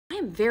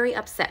am very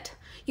upset.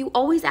 You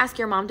always ask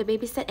your mom to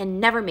babysit and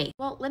never me.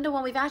 Well, Linda,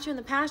 when we've asked you in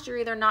the past, you're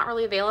either not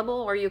really available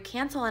or you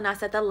cancel on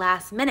us at the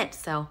last minute,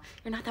 so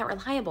you're not that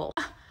reliable.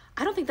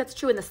 I don't think that's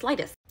true in the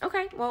slightest.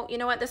 Okay, well, you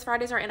know what? This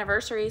Friday's our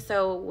anniversary,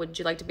 so would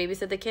you like to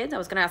babysit the kids? I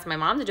was gonna ask my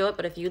mom to do it,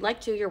 but if you'd like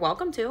to, you're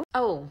welcome to.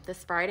 Oh,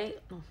 this Friday?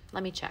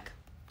 Let me check.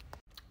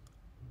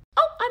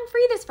 Oh, I'm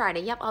free this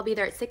Friday. Yep, I'll be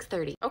there at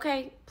 6:30.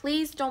 Okay,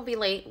 please don't be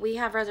late. We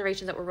have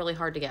reservations that were really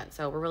hard to get,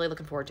 so we're really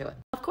looking forward to it.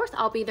 Of course,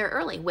 I'll be there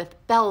early with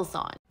bells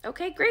on.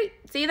 Okay, great.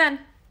 See you then.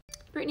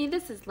 Brittany,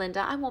 this is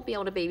Linda. I won't be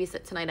able to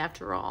babysit tonight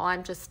after all.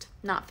 I'm just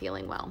not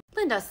feeling well.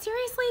 Linda,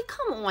 seriously?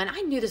 Come on.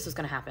 I knew this was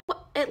going to happen.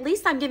 Well, at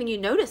least I'm giving you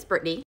notice,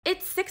 Brittany.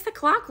 It's 6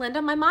 o'clock,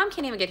 Linda. My mom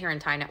can't even get here in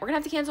time now. We're going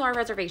to have to cancel our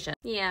reservation.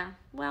 Yeah,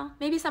 well,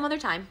 maybe some other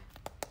time.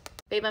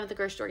 Babe, I'm at the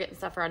grocery store getting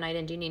stuff for our night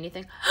in. Do you need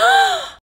anything?